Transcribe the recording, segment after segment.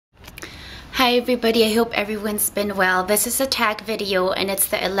Hi everybody, I hope everyone's been well. This is a tag video and it's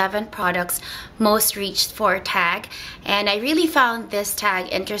the 11 products most reached for tag, and I really found this tag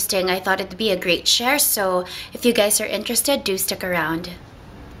interesting. I thought it'd be a great share, so if you guys are interested, do stick around.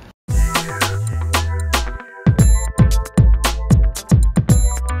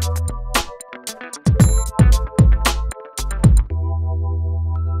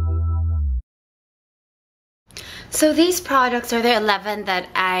 So these products are the 11 that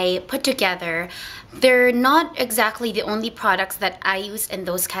I put together. They're not exactly the only products that I use in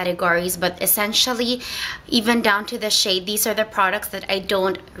those categories, but essentially, even down to the shade, these are the products that I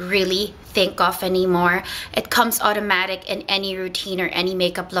don't really think of anymore. It comes automatic in any routine or any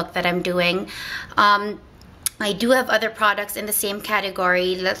makeup look that I'm doing. I do have other products in the same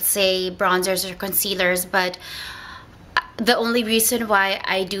category, let's say bronzers or concealers, but the only reason why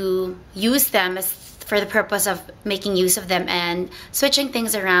I do use them is for the purpose of making use of them and switching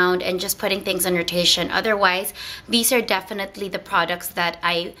things around and just putting things in rotation. Otherwise, these are definitely the products that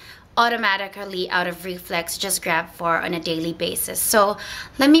I automatically, out of reflex, just grab for on a daily basis. So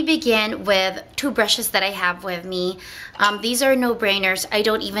let me begin with two brushes that I have with me. These are no-brainers. I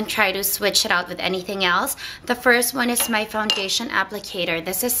don't even try to switch it out with anything else. The first one is my foundation applicator.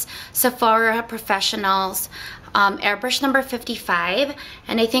 This is Sephora Professional's airbrush number 55,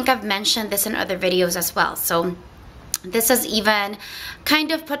 and I think I've mentioned this in other videos as well. So this has even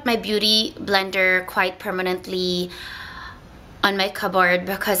kind of put my beauty blender quite permanently on my cupboard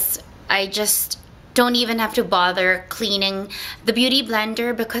because I just don't even have to bother cleaning the beauty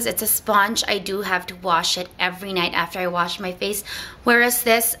blender because it's a sponge. I do have to wash it every night after I wash my face, whereas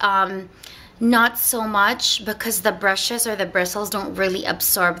this not so much, because the brushes or the bristles don't really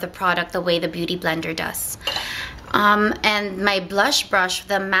absorb the product the way the beauty blender does. And my blush brush,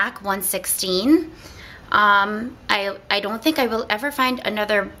 the MAC 116, I don't think I will ever find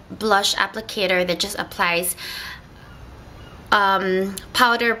another blush applicator that just applies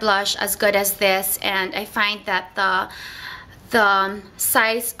powder blush as good as this, and I find that the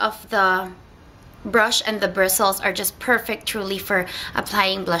size of the brush and the bristles are just perfect truly for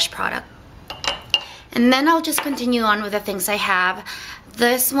applying blush product. And then I'll just continue on with the things I have.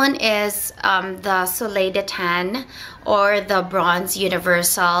 This one is the Soleil Tan or the Bronze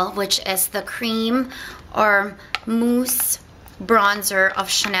Universal, which is the cream or mousse bronzer of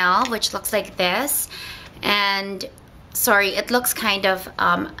Chanel, which looks like this. And sorry, it looks kind of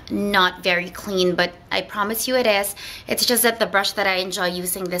not very clean, but I promise you it is. It's just that the brush that I enjoy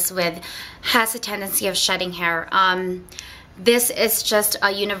using this with has a tendency of shedding hair. This is just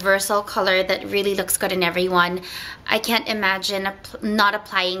a universal color that really looks good in everyone. I can't imagine not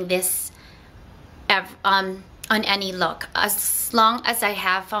applying this on any look. As long as I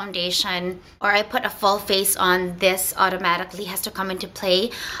have foundation or I put a full face on, this automatically has to come into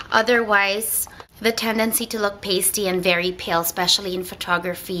play. Otherwise, the tendency to look pasty and very pale, especially in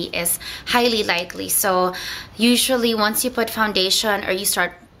photography, is highly likely. So usually once you put foundation or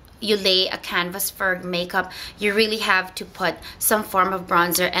you lay a canvas for makeup, you really have to put some form of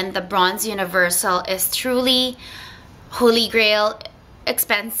bronzer, and the Bronze Universal is truly holy grail.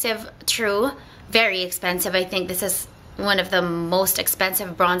 Expensive, true, very expensive. I think this is one of the most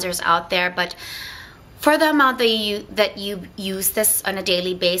expensive bronzers out there, but for the amount that you use this on a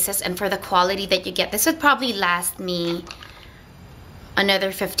daily basis and for the quality that you get, this would probably last me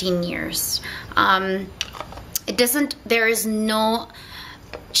another 15 years. There is no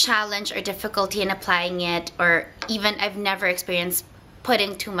challenge or difficulty in applying it, or even I've never experienced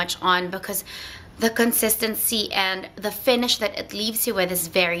putting too much on, because the consistency and the finish that it leaves you with is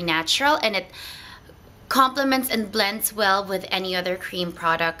very natural, and it complements and blends well with any other cream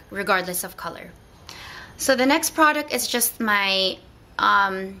product regardless of color. So the next product is just my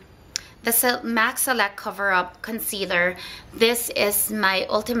the MAC Select Cover Up Concealer. This is my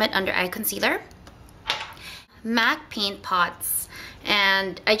ultimate under eye concealer. MAC Paint Pots.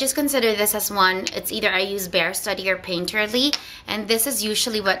 And I just consider this as one. It's either I use Bare Study or Painterly, and this is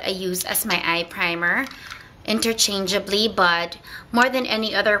usually what I use as my eye primer interchangeably, but more than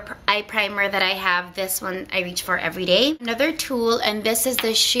any other eye primer that I have, this one I reach for every day. Another tool, and this is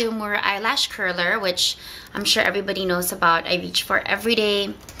the Shimmer Eyelash Curler, which I'm sure everybody knows about. I reach for every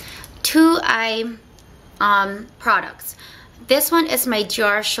day. Two eye products. This one is my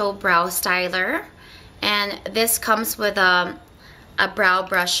Dior Show Brow Styler, and this comes with a brow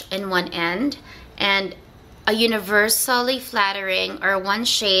brush in one end and a universally flattering or one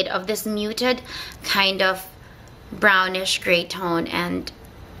shade of this muted kind of brownish gray tone, and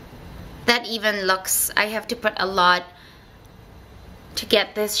that even looks, I have to put a lot to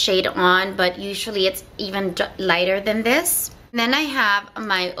get this shade on, but usually it's even lighter than this. Then I have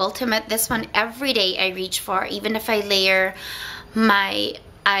my ultimate, this one every day I reach for, even if I layer my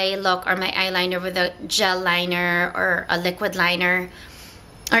eye look or my eyeliner with a gel liner or a liquid liner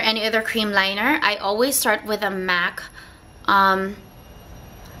or any other cream liner. I always start with a MAC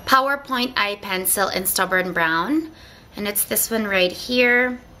PowerPoint eye pencil in Stubborn Brown, and it's this one right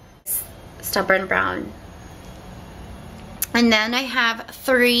here, Stubborn Brown. And then I have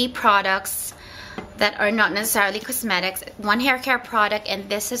 3 products that are not necessarily cosmetics. One hair care product, and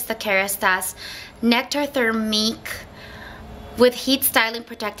this is the Kerastase Nectar Thermique with heat styling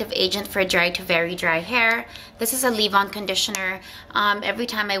protective agent for dry to very dry hair. This is a leave-on conditioner. Every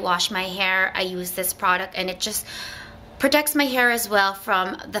time I wash my hair, I use this product, and it just protects my hair as well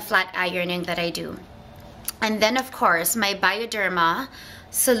from the flat ironing that I do. And then of course my Bioderma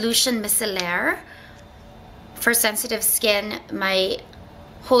Solution Micellar for sensitive skin, my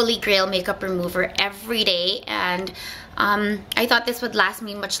holy grail makeup remover every day. And I thought this would last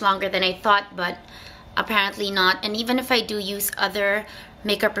me much longer than I thought, but apparently not. And even if I do use other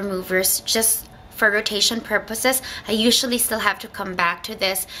makeup removers just for rotation purposes, I usually still have to come back to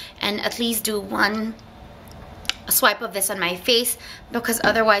this and at least do one swipe of this on my face, because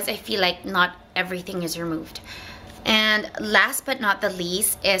otherwise I feel like not everything is removed. And last but not the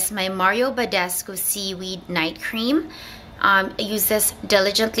least is my Mario Badescu Seaweed Night Cream. I use this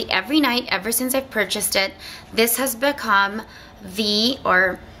diligently every night ever since I've purchased it. This has become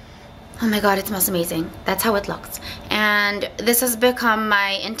oh my god, it smells amazing. That's how it looks. And this has become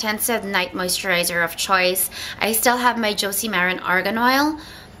my intensive night moisturizer of choice. I still have my Josie Maran Argan Oil.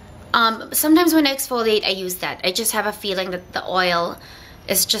 Sometimes when I exfoliate, I use that. I just have a feeling that the oil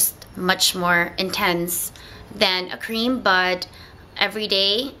is just much more intense than a cream, but every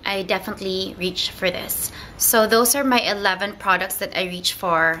day I definitely reach for this. So those are my 11 products that I reach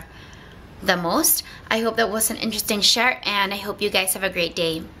for the most. I hope that was an interesting share, and I hope you guys have a great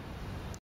day.